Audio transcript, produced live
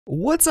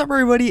What's up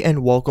everybody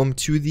and welcome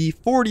to the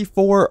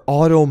 44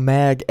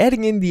 Automag,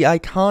 adding in the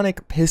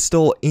iconic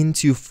pistol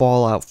into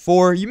Fallout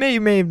 4. You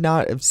may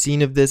not have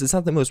seen of this. It's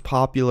not the most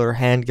popular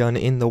handgun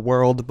in the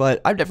world, but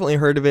I've definitely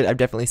heard of it. I've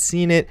definitely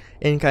seen it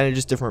in kind of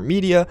just different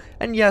media.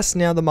 And yes,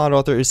 now the mod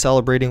author is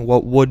celebrating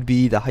what would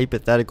be the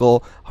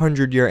hypothetical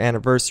 100-year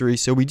anniversary,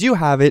 so we do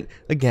have it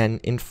again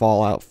in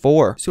Fallout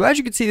 4. So as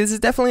you can see, this is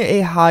definitely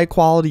a high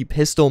quality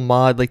pistol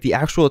mod. Like, the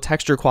actual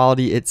texture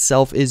quality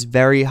itself is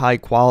very high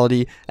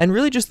quality, and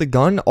really just the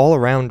gun all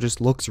around just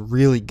looks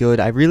really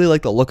good. I really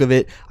like the look of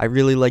it. I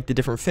really like the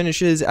different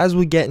finishes. As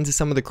we get into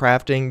some of the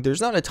crafting,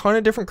 there's not a ton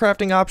of different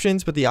crafting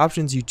options, but the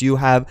options you do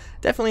have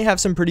definitely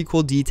have some pretty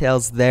cool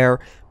details there.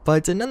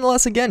 But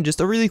nonetheless, again, just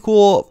a really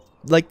cool,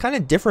 like, kind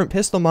of different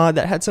pistol mod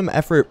that had some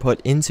effort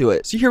put into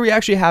it. So here we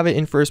actually have it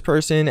in first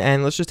person,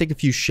 and let's just take a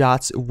few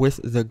shots with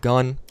the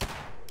gun.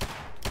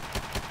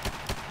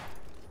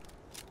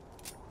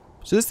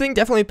 So this thing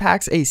definitely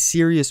packs a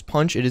serious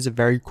punch. It is a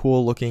very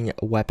cool looking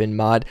weapon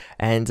mod,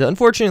 and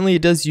unfortunately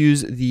it does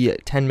use the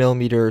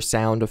 10mm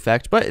sound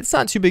effect, but it's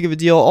not too big of a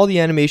deal. All the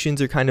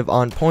animations are kind of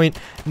on point,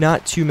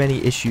 not too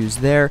many issues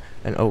there.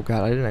 And oh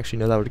god, I didn't actually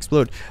know that would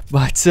explode.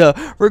 But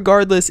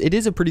regardless, it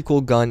is a pretty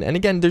cool gun, and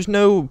again, there's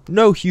no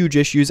huge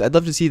issues. I'd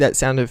love to see that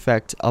sound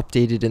effect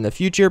updated in the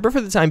future, but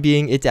for the time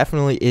being, it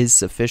definitely is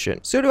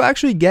sufficient. So to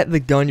actually get the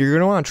gun, you're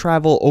going to want to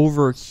travel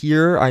over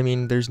here. I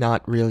mean, there's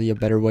not really a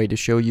better way to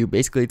show you.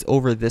 Basically, it's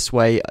over this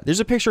way. There's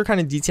a picture kind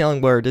of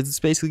detailing where it is. It's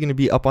basically going to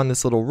be up on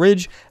this little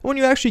ridge. And when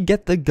you actually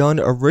get the gun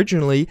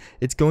originally,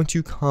 it's going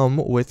to come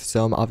with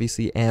some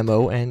obviously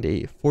ammo and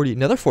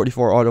another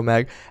 44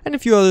 Automag and a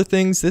few other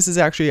things. This is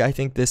actually, I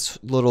think this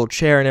little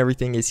chair and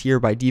everything is here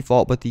by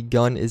default, but the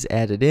gun is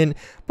added in.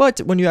 But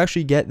when you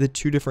actually get the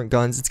two different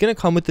guns, it's going to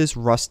come with this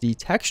rusty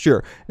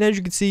texture. And as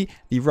you can see,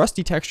 the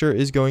rusty texture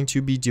is going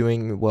to be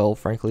doing, well,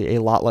 frankly,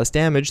 a lot less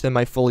damage than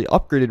my fully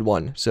upgraded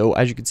one. So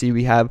as you can see,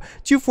 we have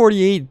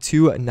 248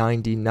 to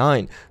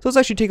 99. So let's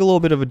actually take a little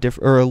bit of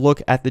a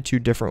look at the two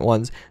different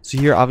ones. So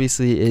here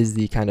obviously is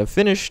the kind of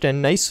finished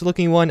and nice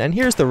looking one, and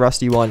here's the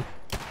rusty one.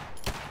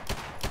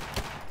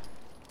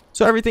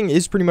 So everything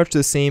is pretty much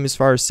the same as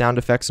far as sound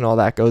effects and all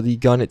that go. The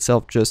gun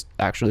itself just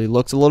actually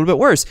looks a little bit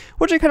worse,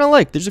 which I kind of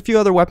like. There's a few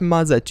other weapon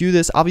mods that do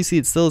this. Obviously,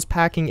 it still is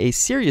packing a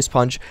serious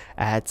punch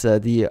at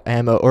the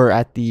ammo, or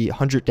at the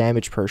 100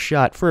 damage per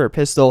shot for a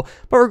pistol.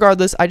 But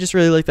regardless, I just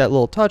really like that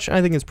little touch, and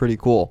I think it's pretty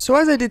cool. So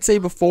as I did say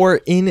before,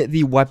 in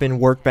the weapon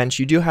workbench,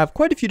 you do have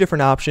quite a few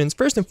different options.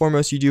 First and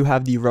foremost, you do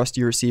have the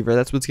rusty receiver.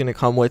 That's what's going to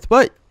come with,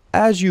 but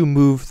as you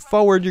move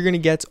forward, you're going to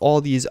get all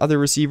these other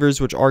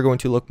receivers, which are going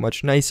to look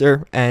much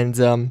nicer.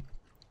 And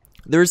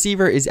the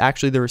receiver is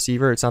actually the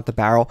receiver, it's not the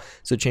barrel.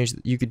 So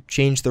you could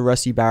change the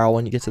rusty barrel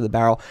when you get to the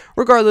barrel.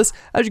 Regardless,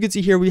 as you can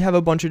see here, we have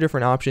a bunch of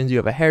different options. You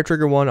have a hair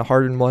trigger one, a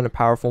hardened one, a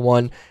powerful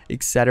one,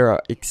 etc.,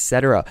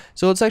 etc.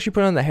 So let's actually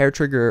put on the hair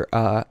trigger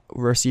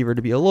receiver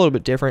to be a little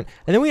bit different.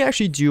 And then we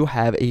actually do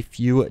have a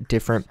few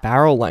different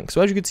barrel lengths.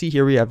 So as you can see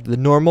here, we have the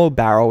normal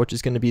barrel, which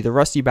is going to be the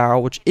rusty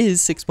barrel, which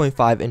is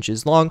 6.5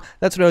 inches long.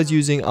 That's what I was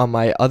using on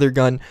my other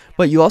gun.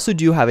 But you also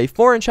do have a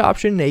 4-inch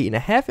option, an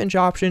 8.5-inch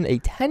option, a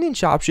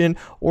 10-inch option,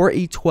 or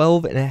a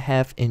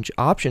 12.5-inch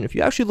option. If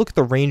you actually look at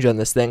the range on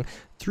this thing,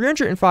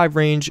 305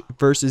 range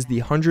versus the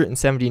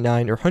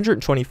 179 or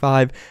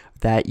 125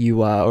 that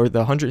you or the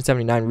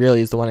 179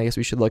 really is the one I guess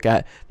we should look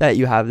at that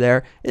you have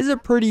there, is a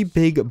pretty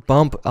big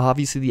bump.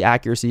 Obviously the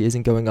accuracy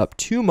isn't going up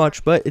too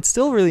much, but it's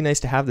still really nice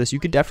to have this. You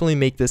could definitely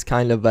make this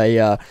kind of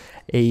a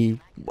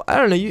I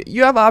don't know,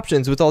 you have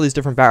options with all these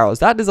different barrels.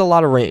 That is a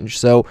lot of range,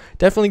 so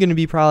definitely going to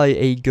be probably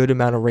a good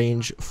amount of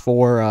range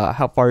for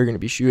how far you're going to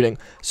be shooting.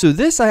 So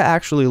this I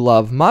actually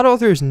love. Mod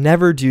authors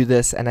never do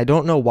this, and I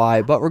don't know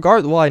why, but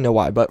well, I know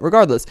why, but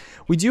regardless,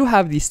 we do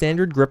have the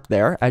standard grip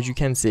there, as you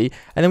can see,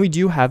 and then we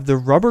do have the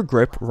rubber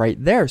grip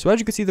right there. So as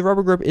you can see, the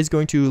rubber grip is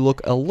going to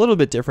look a little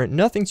bit different,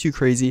 nothing too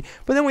crazy,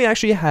 but then we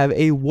actually have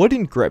a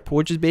wooden grip,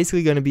 which is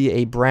basically going to be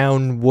a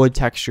brown wood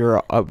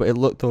texture.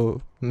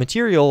 The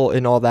material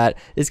and all that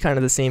is kind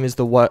of the same as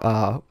the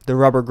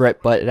rubber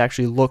grip, but it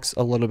actually looks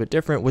a little bit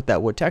different with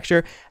that wood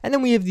texture. And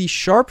then we have the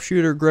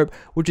sharpshooter grip,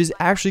 which is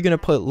actually going to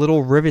put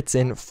little rivets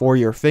in for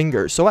your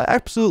fingers. So I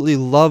absolutely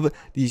love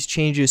these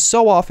changes.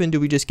 So often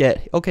do we just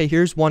get, okay,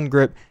 here's one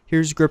grip,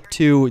 here's grip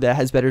 2 that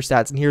has better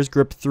stats, and here's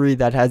grip 3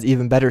 that has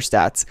even better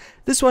stats.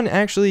 This one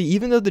actually,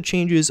 even though the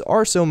changes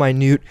are so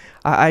minute,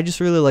 I just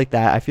really like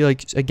that. I feel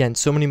like, again,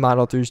 so many mod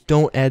authors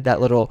don't add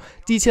that little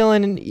detail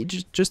in,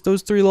 and just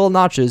those 3 little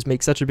notches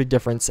make such a big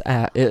difference,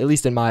 at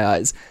least in my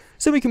eyes.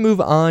 So we can move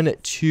on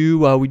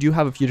to, we do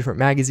have a few different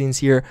magazines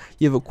here.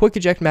 You have a quick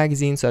eject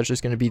magazine, so that's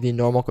just going to be the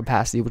normal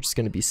capacity, which is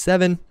going to be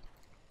 7.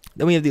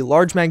 Then we have the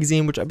large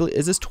magazine, which I believe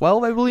is this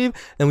 12, I believe.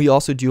 Then we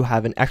also do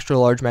have an extra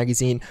large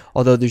magazine,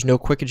 although there's no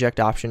quick eject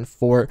option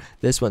for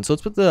this one. So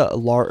let's put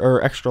the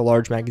extra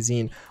large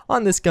magazine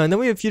on this gun. Then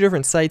we have a few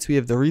different sights. We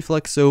have the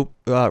reflex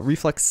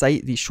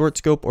sight, the short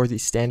scope, or the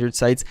standard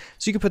sights.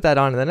 So you can put that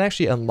on, and then it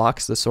actually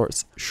unlocks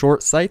the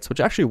short sights, which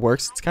actually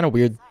works. It's kind of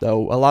weird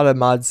though. A lot of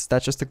mods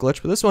that's just a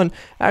glitch, but this one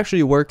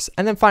actually works.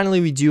 And then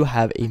finally we do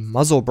have a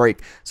muzzle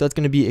brake. So it's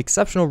going to be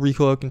exceptional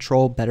recoil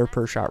control, better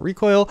per shot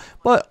recoil,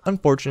 but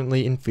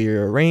unfortunately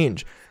inferior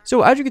range.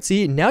 So as you can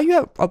see, now you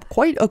have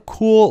quite a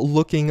cool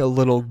looking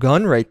little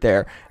gun right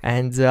there,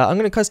 and I'm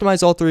going to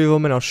customize all three of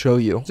them and I'll show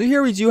you. So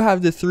here we do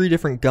have the three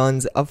different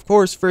guns. Of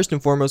course, first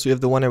and foremost, we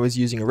have the one I was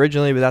using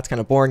originally, but that's kind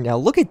of boring. Now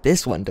look at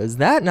this one. Does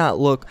that not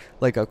look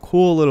like a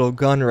cool little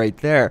gun right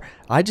there?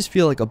 I just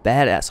feel like a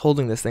badass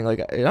holding this thing. Like,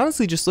 it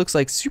honestly just looks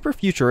like super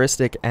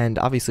futuristic, and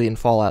obviously in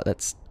Fallout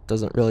that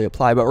doesn't really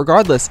apply, but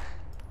regardless.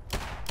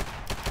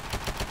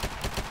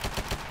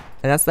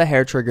 And that's the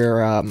hair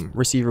trigger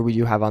receiver we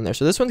do have on there.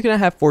 So this one's going to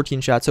have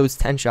 14 shots, so it's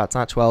 10 shots,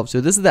 not 12. So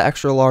this is the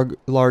extra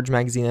large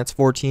magazine, that's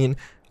 14.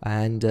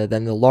 And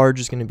then the large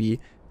is going to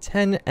be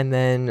 10, and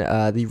then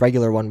the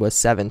regular one was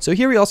 7. So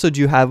here we also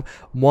do have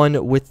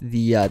one with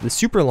the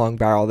super long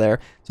barrel there.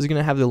 So it's going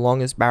to have the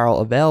longest barrel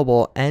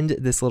available and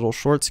this little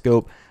short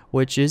scope,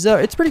 which is,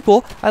 it's pretty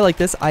cool. I like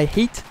this. I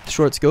hate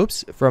short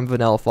scopes from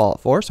vanilla Fallout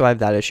 4, so I have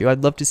that issue.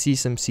 I'd love to see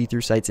some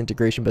see-through sights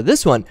integration, but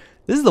this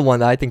is the one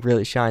that I think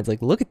really shines.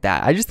 Like, look at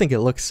that. I just think it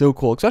looks so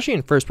cool, especially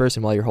in first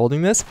person while you're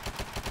holding this.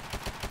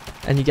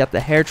 And you got the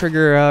hair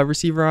trigger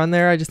receiver on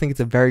there. I just think it's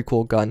a very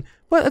cool gun.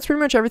 But that's pretty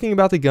much everything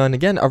about the gun.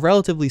 Again, a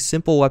relatively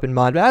simple weapon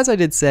mod, but as I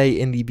did say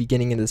in the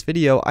beginning of this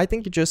video, I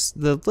think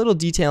the little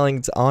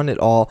detailings on it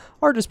all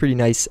are just pretty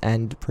nice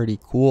and pretty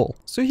cool.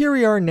 So here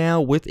we are now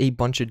with a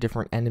bunch of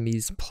different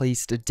enemies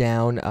placed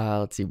down.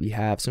 Let's see, we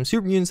have some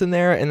super mutants in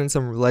there, and then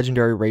some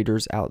legendary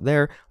raiders out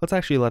there. Let's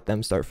actually let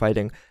them start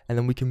fighting, and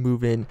then we can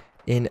move in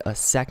a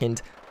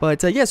second.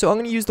 But yeah, so I'm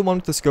going to use the one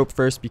with the scope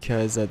first,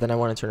 because then I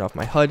want to turn off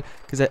my HUD,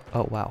 because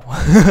oh wow.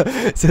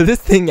 So this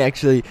thing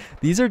actually,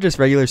 these are just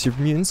regular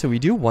super mutants, so we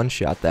do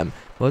one-shot them.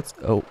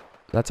 Oh,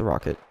 that's a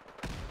rocket.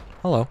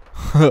 Hello.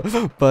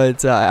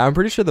 But I'm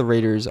pretty sure the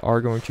raiders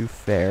are going to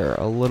fare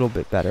a little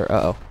bit better.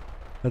 Uh-oh,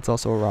 that's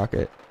also a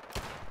rocket.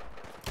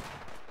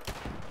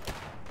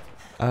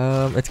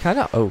 It's kind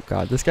of, oh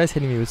god, this guy's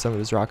hitting me with some of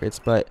his rockets,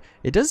 but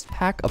it does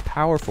pack a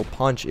powerful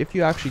punch if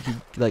you actually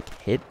could,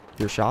 like, hit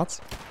your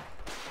shots.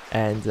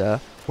 And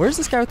where's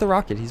this guy with the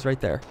rocket? He's right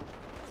there.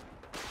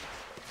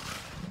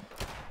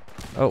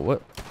 Oh,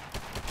 what?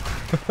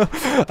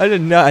 I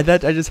didn't know. I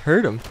just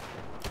heard him.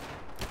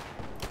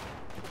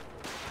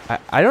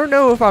 I don't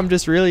know if I'm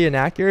just really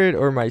inaccurate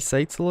or my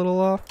sight's a little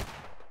off.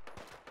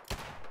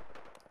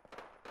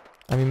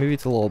 I mean, maybe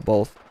it's a little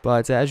both.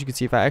 But as you can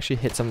see, if I actually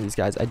hit some of these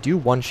guys, I do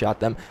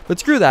one-shot them. But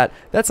screw that.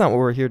 That's not what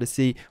we're here to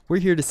see. We're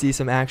here to see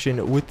some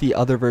action with the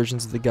other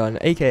versions of the gun,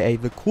 aka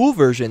the cool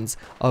versions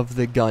of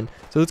the gun.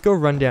 So let's go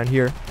run down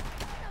here.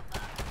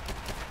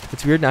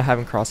 It's weird not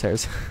having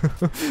crosshairs.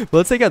 But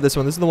let's take out this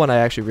one. This is the one I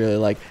actually really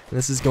like. And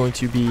this is going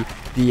to be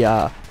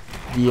the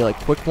like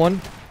quick one.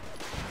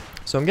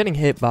 So I'm getting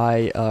hit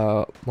by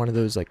one of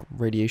those like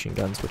radiation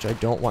guns, which I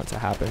don't want to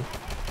happen.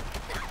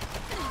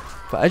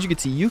 But as you can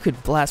see, you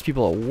could blast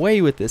people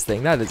away with this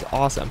thing. That is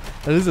awesome.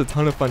 That is a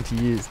ton of fun to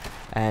use.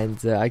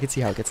 And I can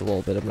see how it gets a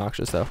little bit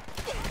obnoxious, though.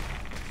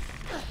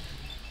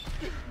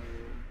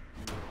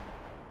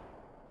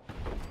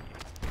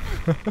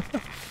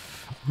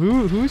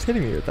 Who's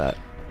hitting me with that?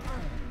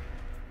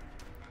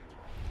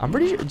 I'm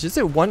pretty sure just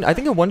I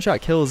think a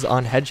one-shot kills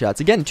on headshots.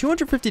 Again,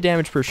 250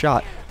 damage per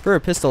shot for a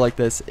pistol like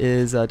this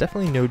is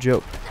definitely no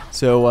joke.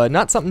 So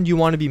not something you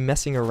want to be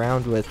messing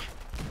around with.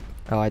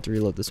 Oh, I had to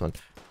reload this one.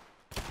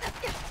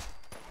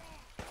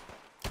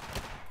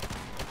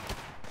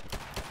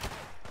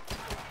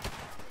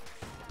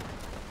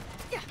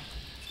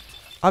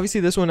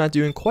 Obviously, this one not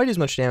doing quite as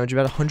much damage,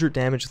 about 100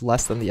 damage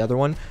less than the other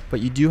one,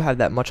 but you do have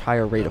that much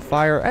higher rate of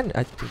fire, and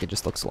I think it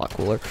just looks a lot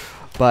cooler.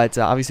 But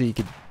obviously, you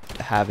could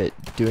have it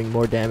doing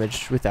more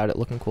damage without it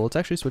looking cool. Let's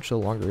actually switch to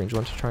the longer range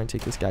one to try and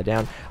take this guy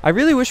down. I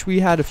really wish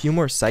we had a few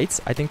more sights.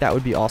 I think that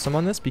would be awesome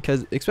on this,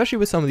 because especially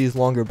with some of these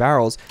longer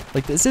barrels,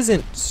 like this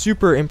isn't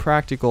super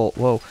impractical,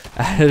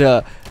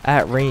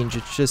 at range.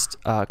 It's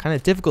just kind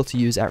of difficult to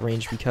use at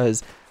range,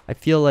 because I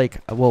feel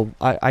like, well,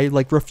 I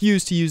like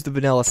refuse to use the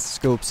vanilla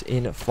scopes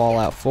in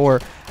Fallout 4.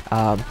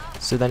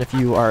 So then if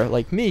you are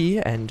like me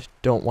and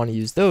don't want to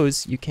use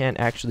those, you can't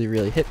actually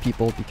really hit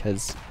people,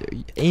 because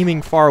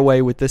aiming far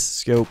away with this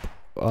scope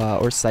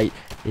or sight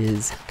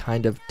is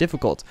kind of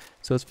difficult.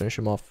 So let's finish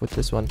him off with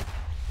this one. Is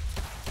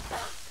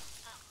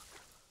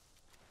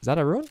that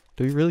everyone?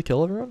 Do we really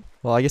kill everyone?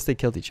 Well, I guess they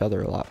killed each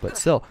other a lot, but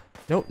still.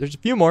 Nope, there's a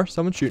few more.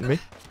 Someone's shooting me.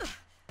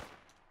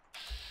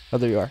 Oh,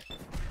 there you are.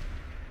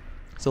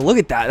 So look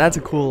at that. That's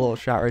a cool little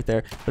shot right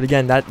there. But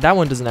again, that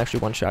one doesn't actually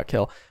one-shot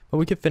kill. but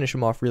we could finish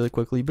him off really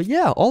quickly. But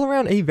yeah, all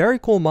around a very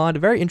cool mod, a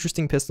very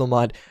interesting pistol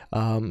mod.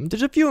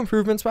 There's a few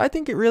improvements, but I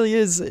think it really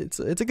is, it's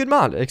a good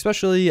mod,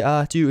 especially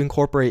to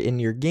incorporate in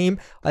your game.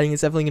 I think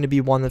it's definitely going to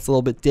be one that's a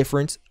little bit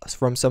different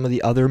from some of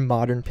the other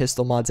modern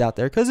pistol mods out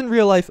there, because in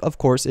real life, of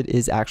course, it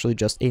is actually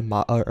just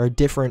a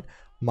different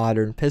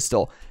modern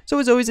pistol. So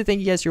as always, I thank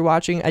you guys for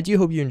watching. I do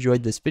hope you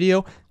enjoyed this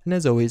video, and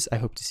as always, I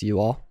hope to see you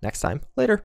all next time. Later.